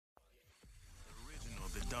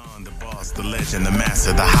The boss, the legend, the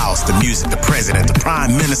master, the house, the music, the president, the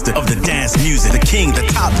prime minister of the dance music, the king, the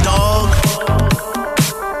top dog,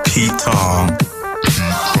 Tong.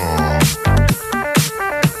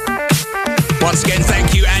 Once again,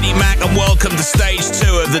 thank you, Annie Mac, and welcome to stage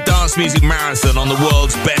 2 of the Dance Music Marathon on the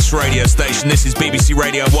world's best radio station. This is BBC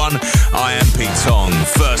Radio 1. I am Tong.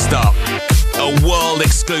 First up, a world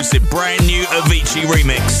exclusive, brand new Avicii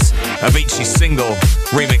remix. Avicii single,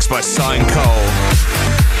 remixed by Siren Cole.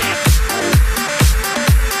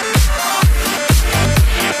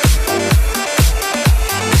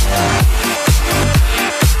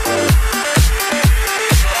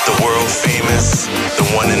 Famous, the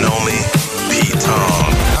one and only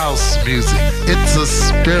Tong. House music, it's a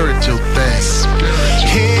spiritual thing.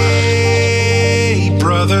 Hey,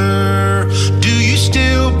 brother, do you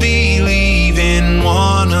still believe in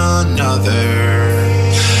one another?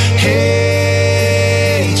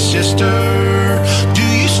 Hey, sister, do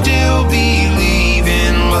you still believe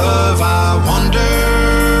in love? I wonder.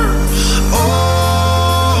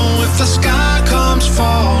 Oh, if the sky comes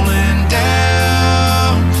falling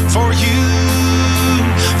down for you,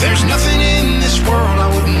 there's nothing in this world I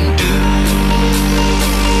wouldn't do.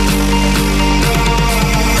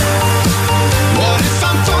 What if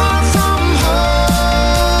I'm far from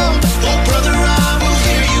home? Oh, brother, I will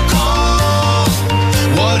hear you call.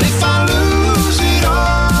 What if I lose it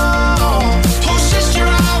all? Oh, sister,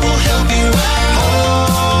 I will help you out.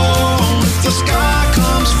 If the sky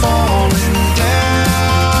comes falling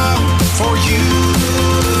down for you,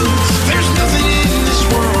 there's nothing in this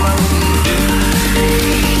world I wouldn't do.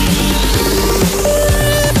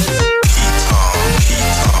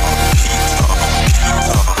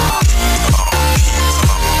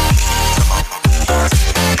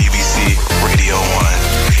 BBC Radio 1.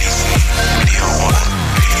 BBC Radio 1.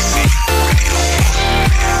 BBC Radio 1.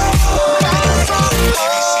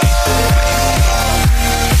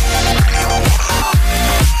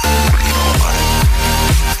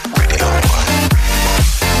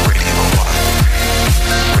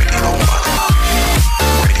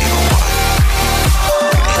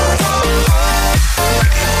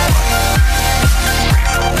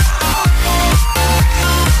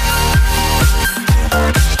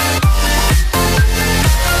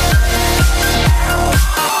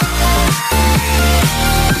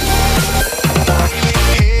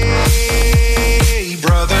 Hey,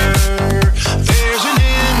 brother, there's an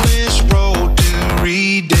endless road to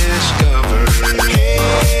rediscover.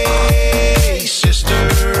 Hey, sister,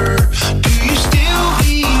 do you still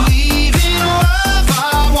believe in love?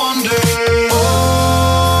 I wonder.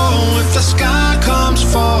 Oh, if the sky comes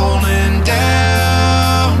falling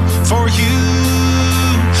down for you,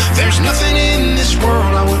 there's nothing in this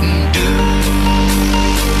world I wouldn't do.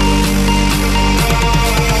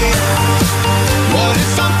 What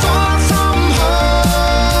if I'm far from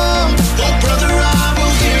home? Oh, brother, I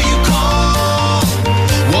will hear you call.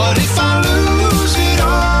 What if I lose it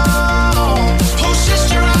all? Oh,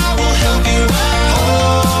 sister, I will help you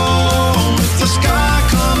out. If the sky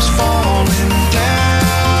comes falling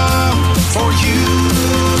down for you,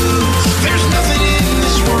 there's nothing in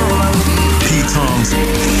this world I wouldn't do. Tong's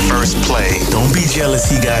first play. Don't be jealous,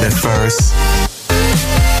 he got it first.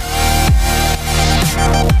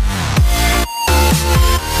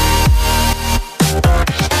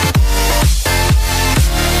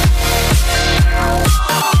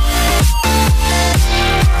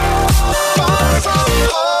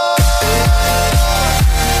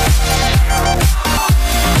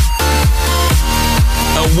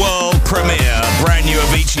 A world premiere, brand new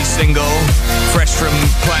Avicii single, fresh from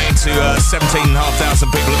playing to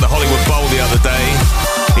 17,500 people at the Hollywood Bowl the other day.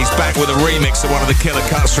 He's back with a remix of one of the killer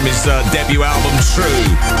cuts from his debut album, True.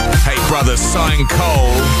 Hey brother, Siren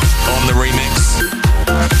Cole on the remix.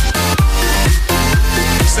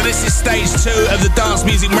 So this is stage 2 of the Dance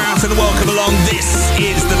Music Marathon. Welcome along. This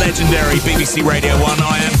is the legendary BBC Radio 1.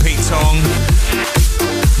 I am Tong.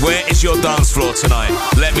 Where is your dance floor tonight?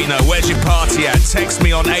 Let me know. Where's your party at? Text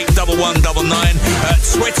me on 81199.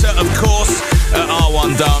 Twitter, of course, at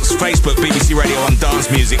R1 Dance. Facebook, BBC Radio 1 Dance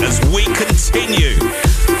Music. As we continue,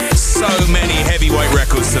 so many heavyweight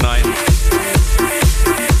records tonight.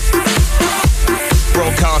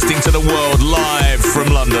 Broadcasting to the world live from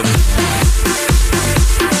London.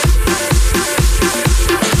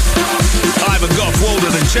 Gough,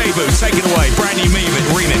 Walden and Jebu, take it away. Brand new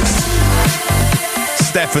remix.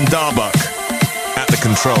 Stefan Dabruck at the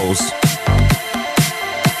controls.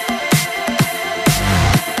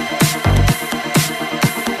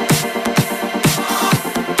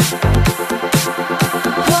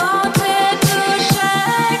 Wanted to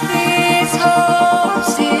shake these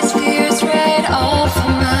hopes, these fears right off of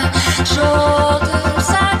my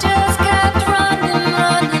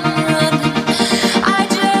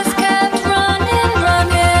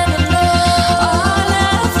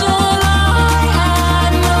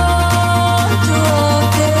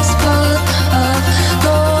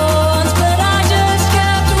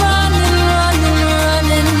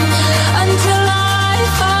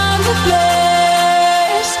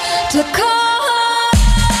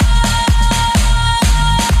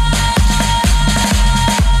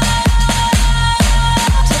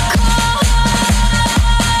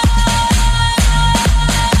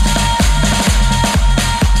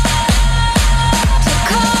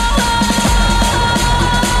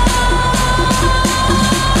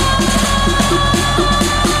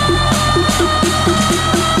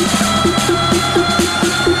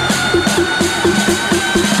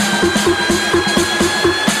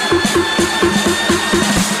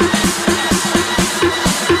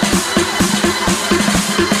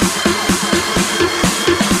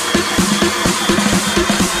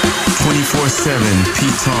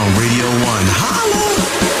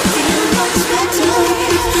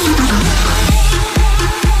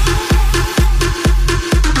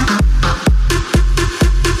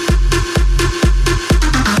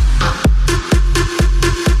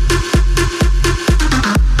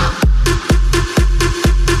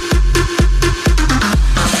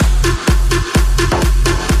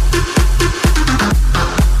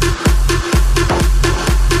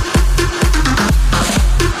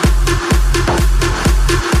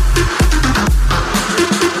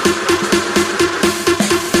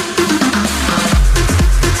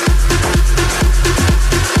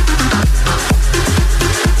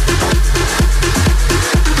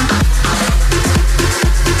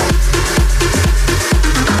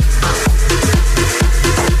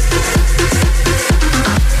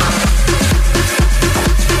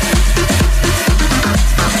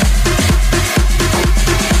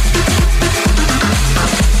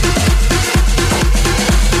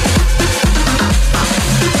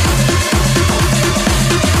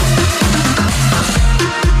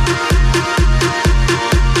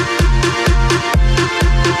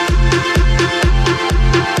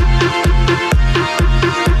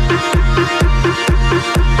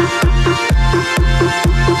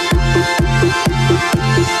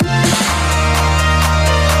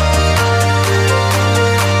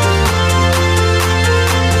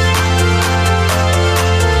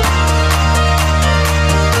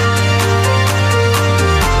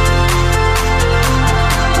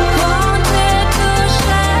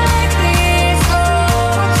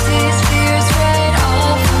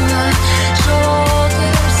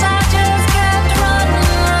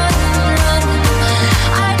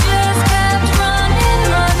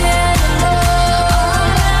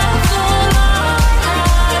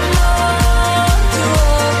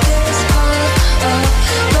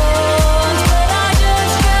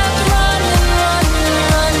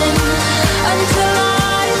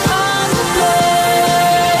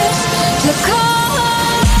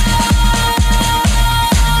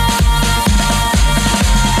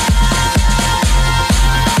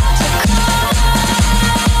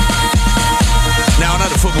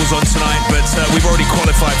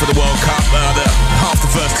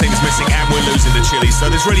team's missing and we're losing to Chile, so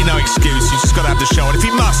there's really no excuse. You just got to have the show. And if you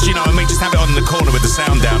must, you know what I mean, just have it on in the corner with the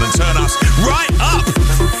sound down and turn us right up.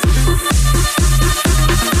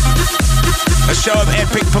 A show of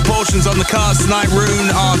epic proportions on the cards tonight. Rune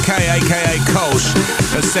RK, aka Kolsch,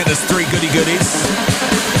 has sent us 3 goodies.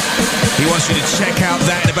 He wants you to check out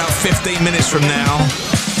that in about 15 minutes from now.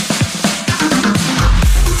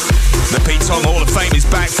 The Pete Tong Hall of Fame is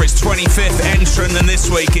back for its 25th entrant, and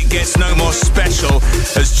this week it gets no more special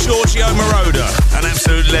as Giorgio Moroder, an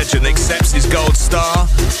absolute legend, accepts his gold star.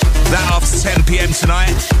 That after 10 p.m.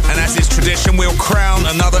 tonight, and as is tradition, we'll crown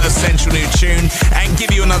another essential new tune and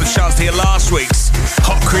give you another chance to hear last week's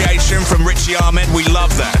hot creation from Richie Ahmed. We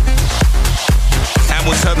love that. And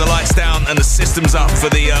we'll turn the lights down and the systems up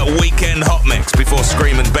for the weekend hot mix before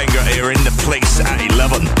Scream and Berger are in the place at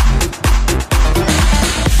 11.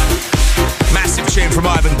 Massive tune from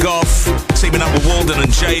Ivan Gough, teaming up with Walden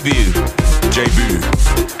and Jebu.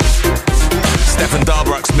 Stefan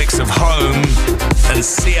Dabruck's mix of Home and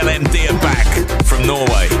CLMD are back from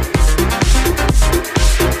Norway.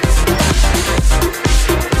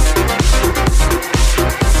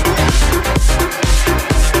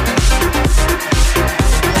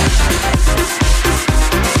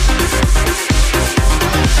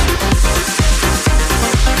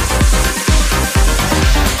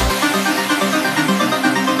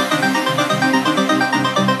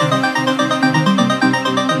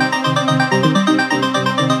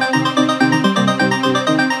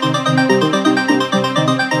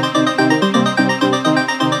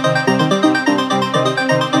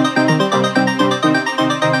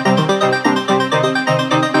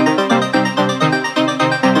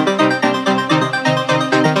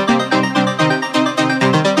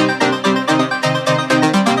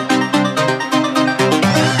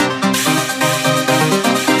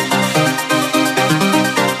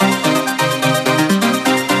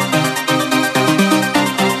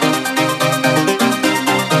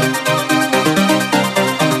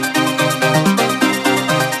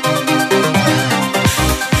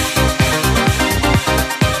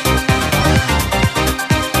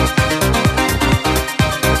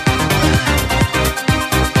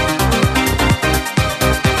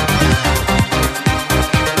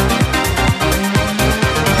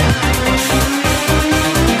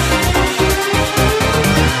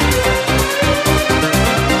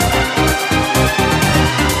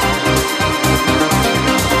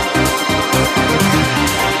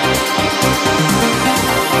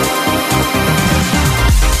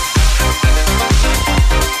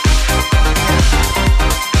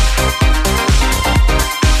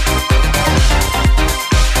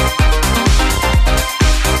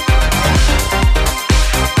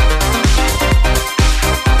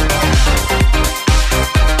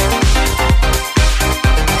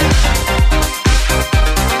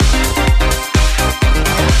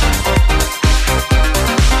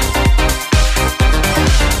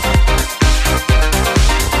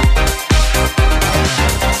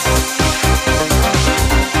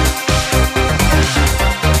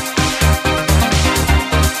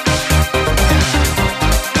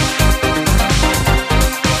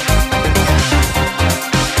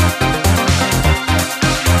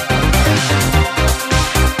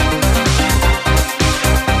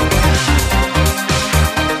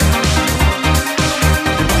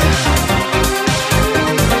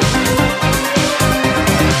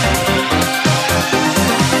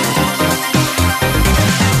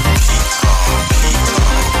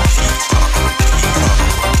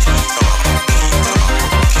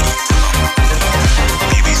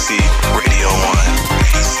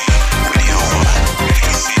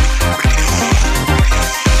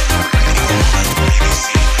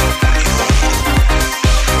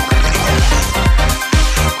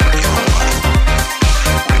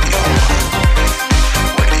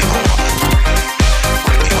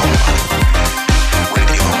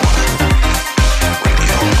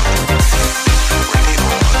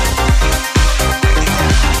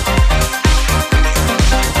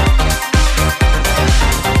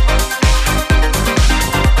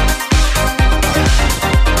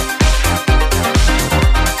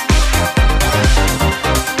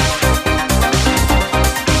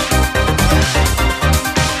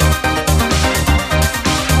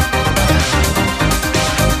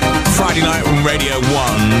 Radio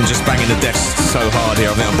 1, just banging the desk so hard here,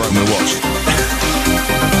 I think I broke my watch.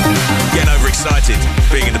 Getting overexcited,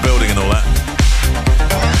 being in the building and all that.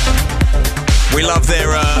 We love their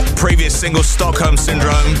previous single, Stockholm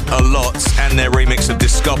Syndrome, a lot, and their remix of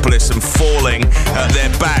Discopolis and Falling.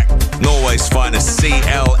 They're back, Norway's finest,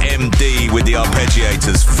 CLMD with the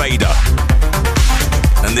arpeggiators, Fader.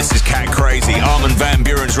 And this is Krazy, Armin van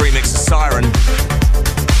Buuren's remix of Siren.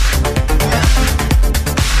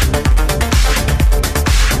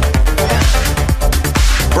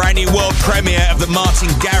 Brand new world premiere of the Martin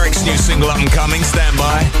Garrix new single up and coming. Stand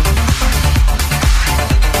by.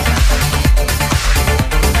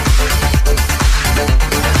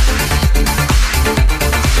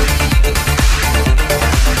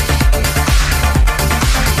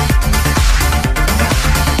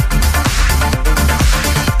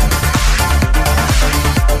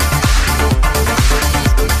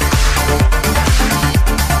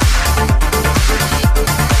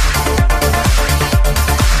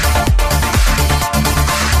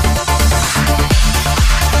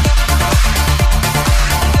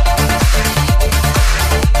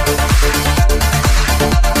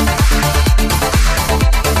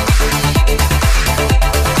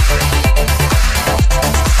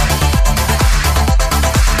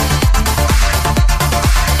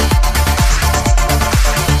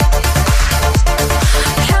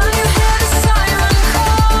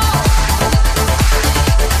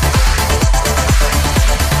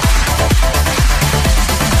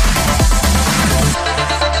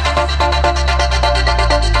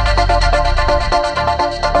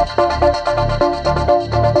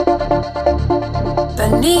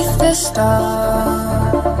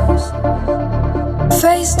 Stars,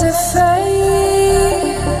 face to face.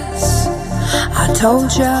 I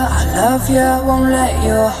told ya I love ya, won't let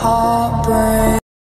your heart break.